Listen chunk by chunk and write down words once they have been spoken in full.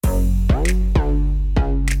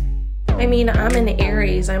mean, I'm an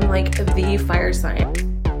Aries. I'm like the fire sign.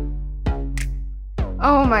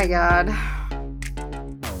 Oh my god.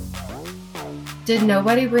 Did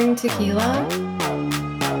nobody bring tequila?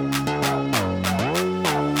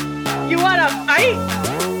 You want to fight?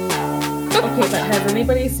 Okay, but has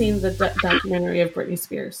anybody seen the documentary of Britney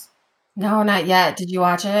Spears? No, not yet. Did you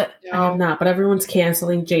watch it? I have not, but everyone's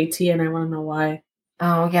canceling JT, and I want to know why.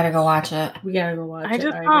 Oh, we gotta go watch it. We gotta go watch it. I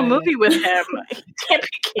just saw a movie with him. He can't be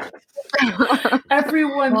canceled.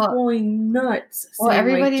 Everyone's going nuts. Well,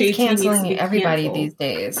 everybody's JT canceling everybody canceled. these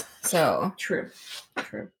days. So True.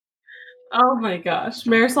 Oh my gosh.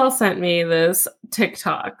 Marisol sent me this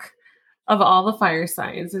TikTok of all the fire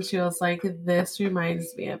signs, and she was like, this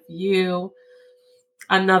reminds me of you,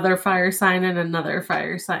 another fire sign, and another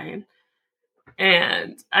fire sign.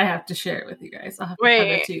 And I have to share it with you guys. I'll have to send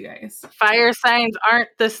it to you guys. Fire signs aren't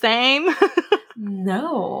the same?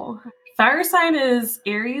 No. Fire sign is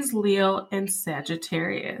Aries, Leo, and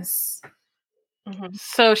Sagittarius. Mm-hmm.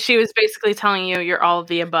 So she was basically telling you you're all of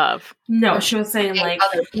the above. No, she was saying like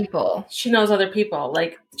other people. She knows other people.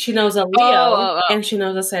 Like she knows a Leo and she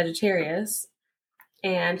knows a Sagittarius.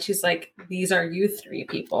 And she's like, these are you three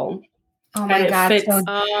people. Oh my god.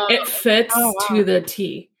 It fits to the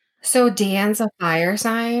T. So Dan's a fire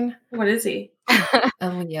sign? What is he? A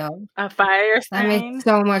Leo. A fire sign? That makes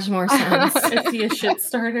so much more sense. Is he a shit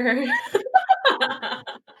starter?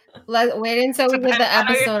 Wait until we get the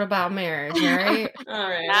episode about marriage, all right? All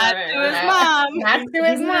right. That's to his mom. That's to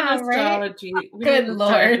his mom, astrology. Right? Good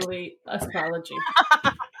Lord. Astrology.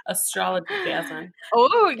 Astrology, Jasmine.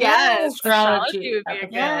 Oh, yes. Astrology would be a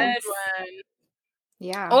good one.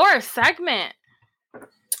 Yeah. Or a segment.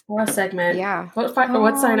 What segment? Yeah. What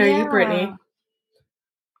sign are you, Brittany?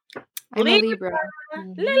 I'm a Libra.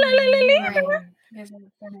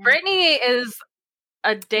 Brittany is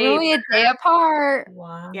a day. Really a day apart.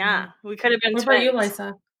 Wow. Yeah. We could have been What twins. about you,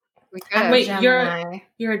 Lisa? Wait,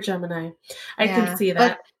 you're a Gemini. I can see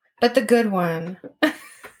that. But the good one. The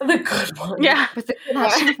good one. Yeah. But the good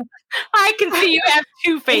one. I can see you have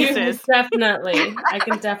two faces. Definitely. I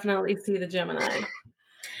can definitely see the Gemini.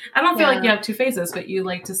 I don't feel like you have two faces, but you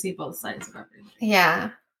like to see both sides of everything. Yeah.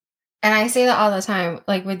 And I say that all the time,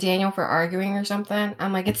 like with Daniel for arguing or something.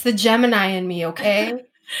 I'm like, it's the Gemini in me, okay?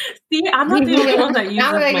 See, I'm not the only one that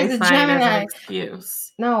uses like, my it's a sign as Gemini. an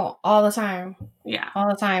excuse. No, all the time. Yeah. All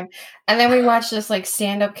the time. And then we watch this like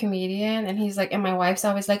stand-up comedian and he's like, and my wife's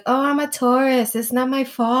always like, oh, I'm a Taurus. It's not my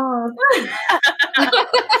fault.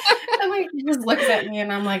 And like, he just looks at me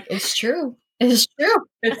and I'm like, it's true. It's true.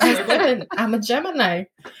 I said, I'm a Gemini.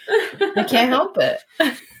 I can't help it.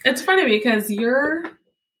 It's funny because you're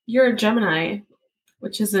a Gemini,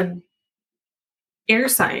 which is an air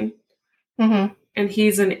sign. Mm-hmm. And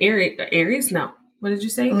he's an Aries? No. What did you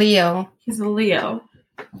say? Leo. He's a Leo.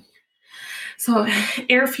 So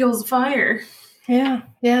air fuels fire. Yeah.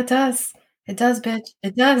 Yeah, it does. It does, bitch.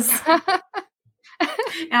 It does.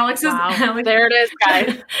 Alex, there it is,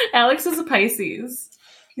 guys. Alex is a Pisces.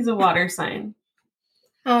 He's a water sign.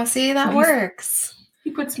 Oh, see, that works.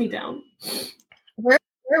 He puts me down. Where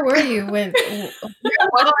were you when?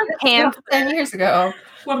 What about Cancer? 10 years ago.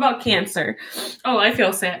 What about Cancer? Oh, I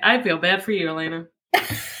feel sad. I feel bad for you, Elena.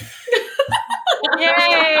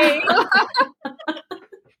 Yay!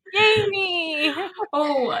 Yay me!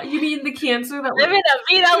 Oh, you mean the Cancer that living a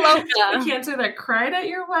vida loca? The Cancer that cried at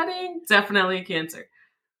your wedding? Definitely a Cancer.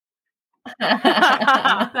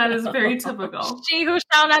 That is very typical. She who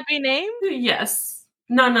shall not be named? Yes.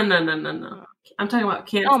 No. I'm talking about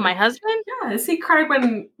Cancer. Oh, my husband? Yes, he cried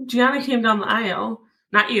when Gianna came down the aisle.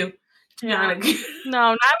 Not you. Gianna.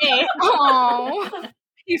 No, not me. Oh.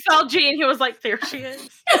 He saw G and he was like, there she is.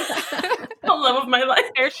 The love of my life.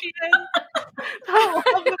 There she is. The love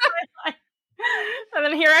of my life. And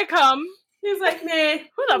then here I come. He's like, nah.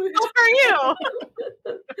 Who the fuck are you?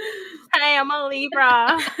 Hey, I'm a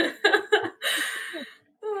Libra.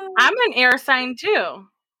 I'm an air sign too.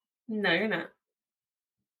 No, you're not.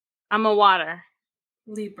 I'm a water.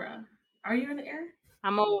 Libra. Are you an air?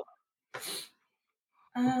 I'm a...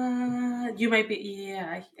 You might be.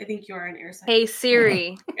 Yeah, I think you are an air sign. Hey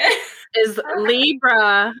Siri, is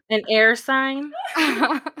Libra an air sign?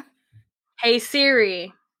 Hey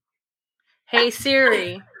Siri. Hey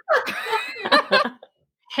Siri.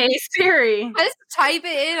 Hey Siri. Just type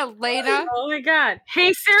it in, Elena. Oh my god.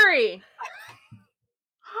 Hey Siri.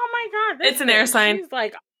 Oh my god. It's an air sign.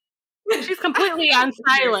 She's completely on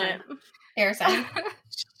silent. Air sign.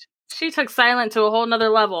 She took silent to a whole nother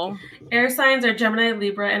level. Air signs are Gemini,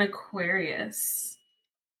 Libra, and Aquarius.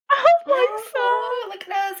 Oh, look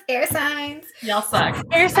at us. Air signs. Y'all suck.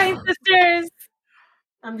 Air sign sisters.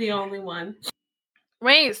 I'm the only one.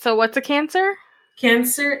 Wait, so what's a Cancer?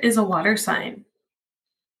 Cancer is a water sign.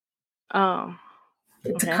 Oh,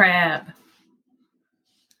 It's okay. a crab.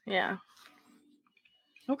 Yeah.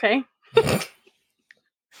 Okay.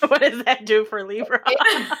 What does that do for Libra?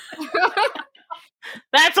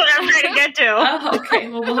 That's what I'm trying to get to. Oh, okay.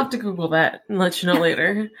 Well, we'll have to Google that and let you know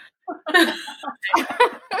later.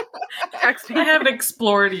 Text me. I haven't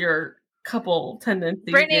explored your couple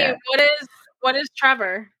tendencies Brittany, yet. what is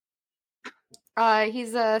Trevor?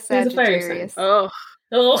 He's a He's a fire Sagittarius. Oh,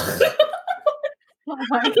 Oh. Oh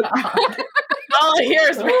my god. all I hear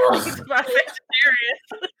is Ugh. things about Sagittarius.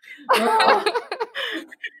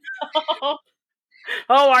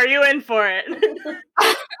 Oh, are you in for it?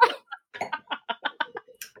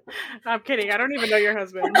 I'm kidding. I don't even know your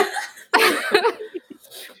husband. I'm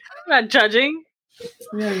not judging.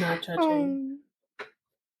 We're not judging.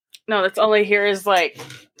 No, that's all I hear is like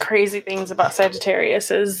crazy things about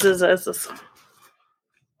Sagittarius. Is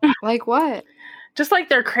Like what? just like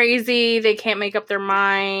they're crazy. They can't make up their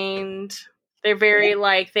mind. They're very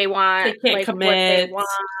like they want They can't like commit. what they want.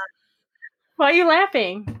 Why are you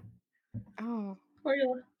laughing? Oh.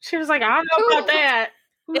 She was like, I don't know about that.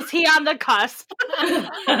 Is he on the cusp?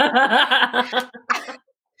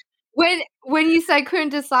 When you said couldn't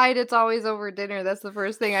decide, it's always over dinner. That's the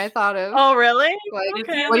first thing I thought of. Oh, really? Like,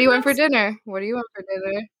 Okay. what do you want for dinner? What do you want for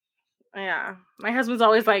dinner? Yeah. My husband's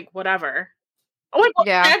always like, whatever. Oh, wait,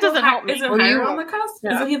 Yeah. that doesn't help me. Is it What do you higher on want? the cusp?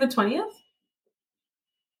 Yeah. Isn't he the 20th?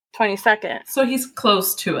 22nd. So he's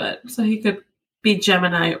close to it. So he could be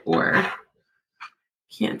Gemini or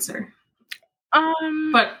Cancer.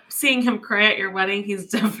 But seeing him cry at your wedding, he's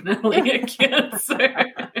definitely a Cancer.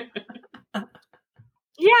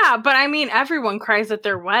 Yeah, but I mean, everyone cries at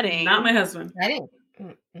their wedding. Not my husband. I didn't.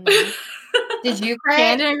 Mm-mm. Did you cry?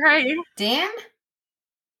 Dan didn't cry. Dan?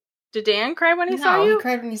 Did Dan cry when he No, saw he you?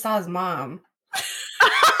 cried when he saw his mom.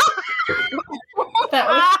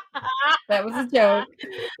 That was a joke.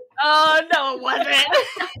 Oh, no, it wasn't.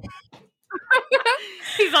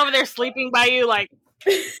 He's over there sleeping by you like,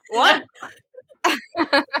 what?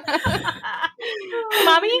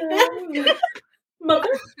 Mommy? Mother?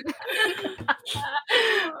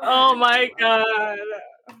 Oh, my God.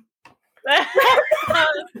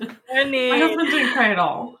 Funny. My husband didn't cry at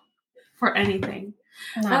all for anything.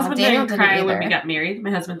 No, My husband Daniel didn't cry when either. we got married.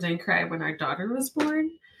 My husband didn't cry when our daughter was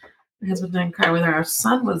born. My husband didn't cry when our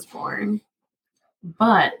son was born.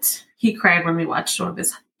 But he cried when we watched one of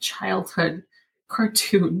his childhood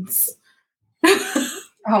cartoons.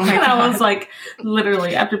 Oh my And god. I was like,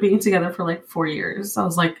 literally, after being together for like 4 years, I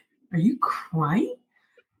was like, are you crying?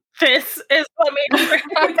 This is what made me cry.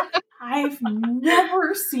 Like, I've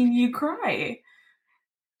never seen you cry.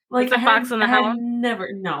 Like Was it Fox in the Hound?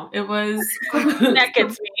 No, it was That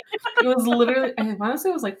gets me. It was literally, I want to say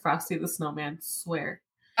it was like Frosty the Snowman, swear.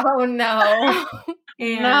 Oh no.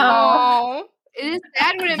 And No. Oh, it is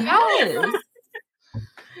sad when it melts. yes.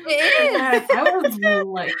 It is. Yes, I was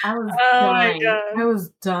Oh my dying. God. I was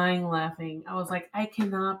dying laughing. I was like, I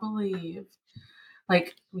cannot believe.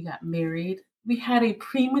 Like, we got married. We had a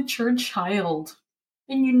premature child.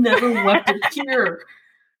 And you never wept a tear.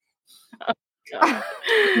 God.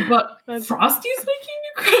 But That's- Frosty's making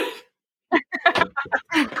you cry.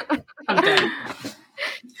 I'm done.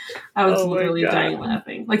 I was Oh my literally God. dying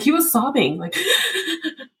laughing. Like, he was sobbing. Like,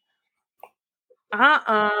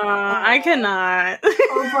 I cannot.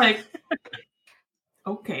 I was like,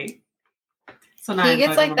 okay. So now He I'm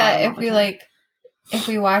gets bugging like about that him all if the we time. like if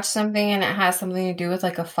we watch something and it has something to do with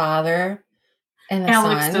like a father and a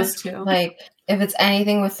Alex son. does too. Like if it's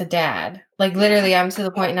anything with the dad. Like literally I'm to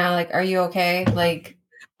the point now, like, are you okay? Like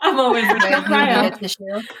I'm always like, do you don't cry. need a tissue?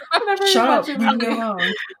 Whenever we Shut up, watch a leave me movie,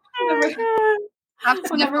 alone.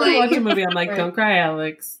 whenever we watch a movie, I'm like, don't cry,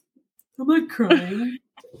 Alex. I'm like crying.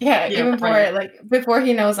 Yeah, Yeah, even right. before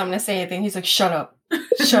he knows I'm gonna say anything, he's like, shut up.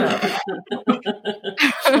 Shut up.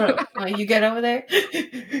 Shut up. Like, you get over there.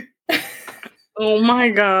 Oh my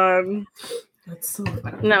God. That's so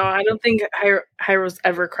funny. No, I don't think Hyros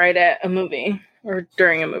ever cried at a movie or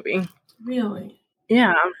during a movie. Really?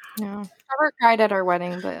 Yeah. No, never cried at our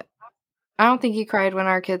wedding, but I don't think he cried when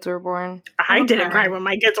our kids were born. I didn't cry when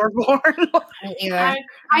my kids were born. Me either.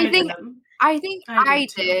 I think- didn't. I think I I did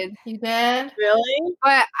too. did, You did? Really?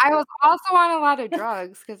 but I was also on a lot of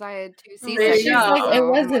drugs because I had 2 There C-sections. you She's like, go. it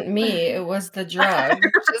wasn't me. It was the drug.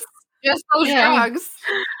 just those Yeah. drugs.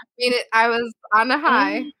 I mean, I was on a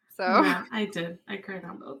high, so Yeah, I did. I cried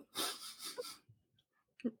on both.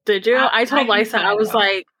 Did you? I told I Lysa, I cried was though.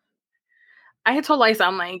 like, I had told Lysa,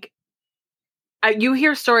 I'm like, you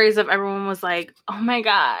hear stories of everyone was like, oh my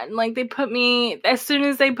God, like they put me, as soon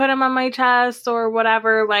as they put him on my chest or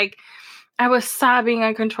whatever, like, I was sobbing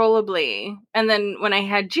uncontrollably. And then when I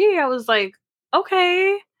had G, I was like,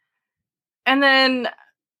 okay. And then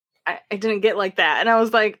I didn't get like that. And I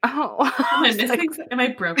was like, oh. Am I missing? Am I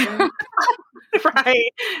broken?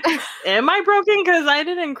 Right. Am I broken? Because I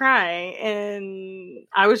didn't cry. And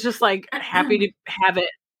I was just like happy to have it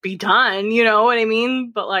be done. You know what I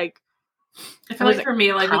mean? But like, I feel like for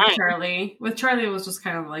me, like with Charlie, it was just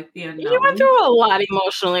kind of like the unknown. You went through a lot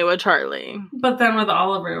emotionally with Charlie. But then with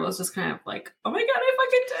Oliver, it was just kind of like, oh my God, I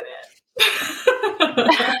fucking did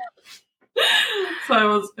it.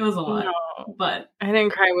 So it was a lot. No, but I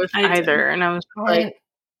didn't cry with either. And I was like,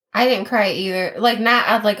 I didn't cry either. Like, not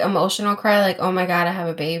a like emotional cry, like, oh my God, I have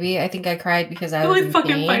a baby. I think I cried because I was in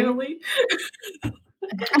fucking pain. Finally.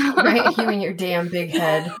 Right? You and your damn big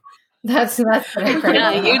head. That's what I cried yeah,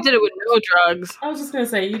 about. you did it with no drugs. I was just going to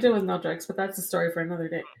say, you did it with no drugs, but that's a story for another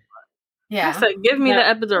day. Yeah. I said, give me the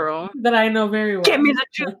epidural. That I know very well. Give me the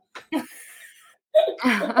truth.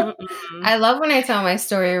 I love when I tell my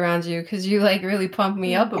story around you because you like really pump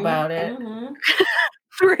me up about it.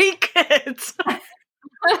 3 kids.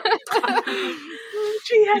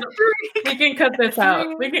 She had 3. We can cut this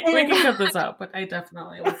out. We can cut this out. But I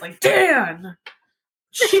definitely was like, Dan,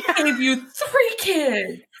 she gave you 3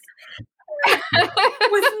 kids.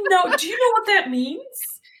 With no, do you know what that means?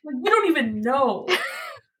 Like, we don't even know.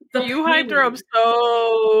 You hyped her up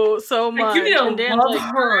so much. Like, you need to and love like,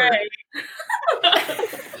 her.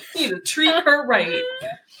 You need to treat her right.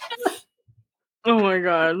 Oh my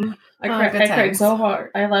God. I cried so hard.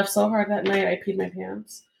 I laughed so hard that night I peed my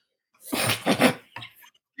pants.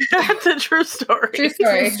 That's a true story. True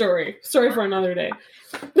story. Story for another day.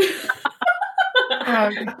 Oh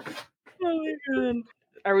my God.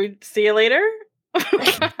 Are we see you later?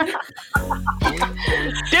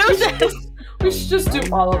 Deuces. We should just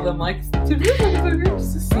do all of them. Like, see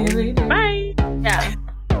you later. Bye. Yeah.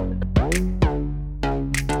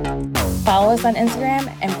 Follow us on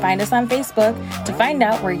Instagram and find us on Facebook to find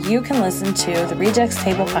out where you can listen to the Rejects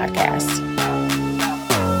Table podcast.